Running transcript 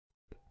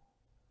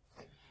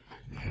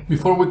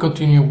Before we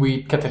continue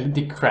with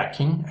catalytic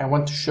cracking, I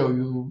want to show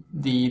you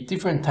the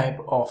different type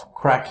of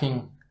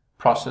cracking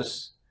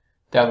process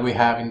that we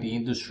have in the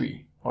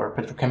industry or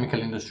petrochemical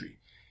industry.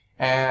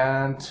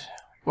 And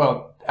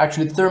well,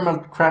 actually thermal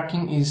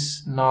cracking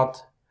is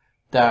not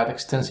that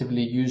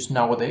extensively used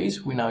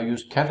nowadays. We now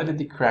use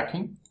catalytic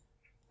cracking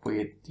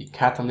with the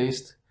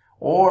catalyst,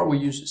 or we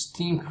use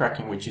steam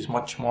cracking, which is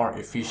much more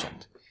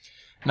efficient.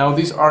 Now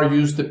these are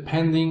used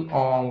depending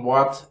on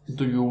what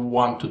do you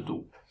want to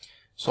do.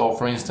 So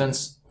for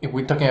instance, if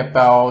we're talking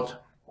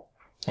about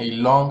a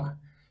long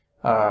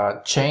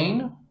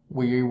chain,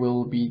 we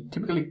will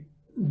typically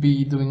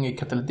be doing a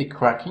catalytic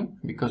cracking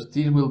because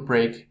this will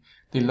break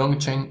the long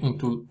chain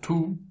into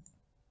two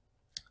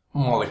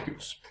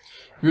molecules.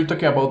 If you're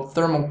talking about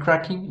thermal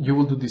cracking, you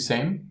will do the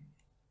same.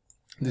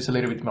 This is a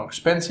little bit more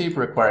expensive,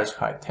 requires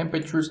high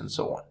temperatures and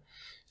so on.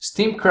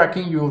 Steam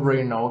cracking, you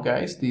already know,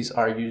 guys. These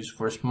are used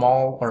for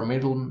small or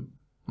middle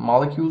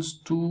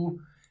molecules to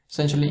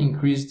essentially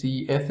increase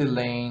the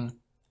ethylene,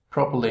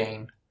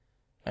 propylene,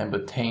 and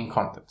butane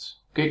contents.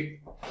 Okay,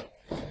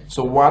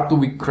 so what do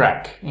we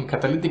crack? In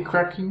catalytic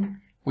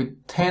cracking, we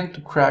tend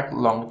to crack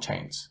long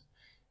chains.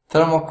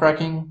 Thermal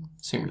cracking,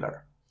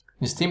 similar.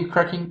 In steam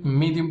cracking,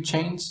 medium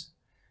chains,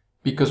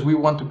 because we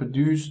want to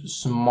produce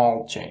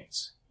small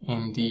chains.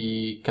 In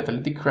the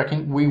catalytic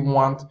cracking, we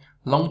want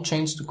long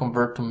chains to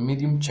convert to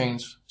medium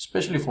chains,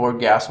 especially for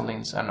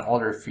gasolines and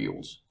other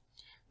fuels.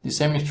 The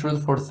same is true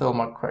for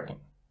thermal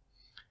cracking.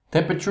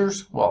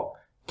 Temperatures, well,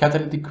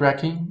 catalytic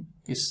cracking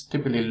is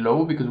typically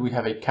low because we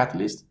have a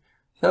catalyst.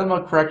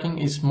 Thermal cracking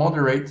is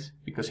moderate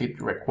because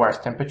it requires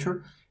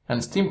temperature.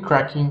 And steam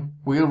cracking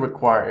will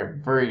require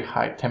a very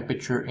high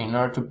temperature in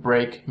order to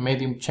break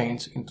medium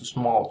chains into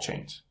small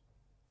chains.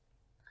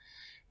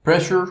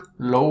 Pressure,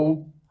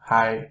 low,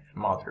 high, and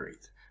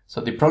moderate. So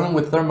the problem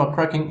with thermal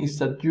cracking is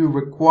that you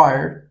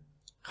require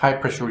high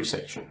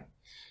pressurization.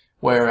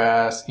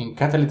 Whereas in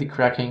catalytic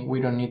cracking,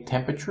 we don't need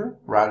temperature,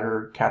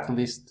 rather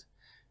catalyst.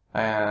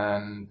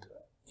 And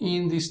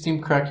in the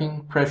steam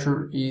cracking,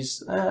 pressure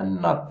is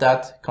not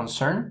that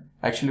concern.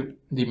 Actually,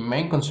 the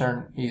main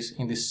concern is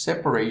in the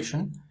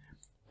separation,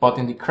 but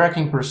in the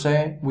cracking per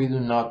se, we do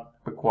not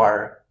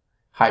require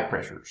high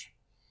pressures.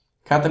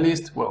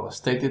 Catalyst, well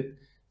stated,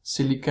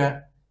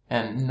 silica,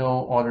 and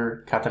no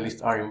other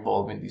catalysts are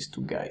involved in these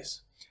two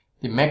guys.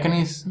 The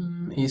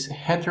mechanism is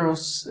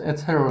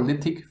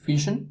heterolytic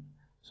fission,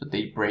 so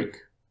they break.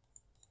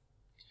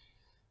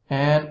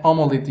 And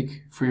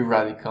homolytic free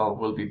radical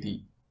will be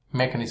the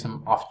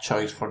mechanism of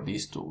choice for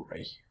these two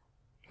right here.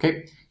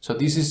 Okay, so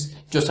this is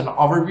just an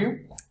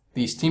overview.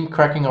 The steam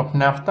cracking of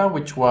naphtha,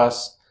 which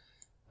was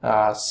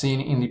seen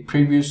in the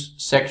previous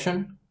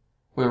section,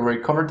 we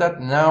already covered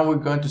that. Now we're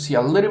going to see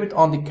a little bit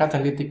on the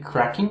catalytic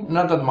cracking,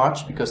 not that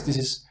much because this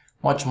is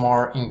much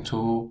more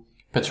into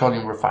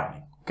petroleum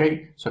refining.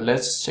 Okay, so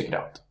let's check it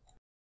out.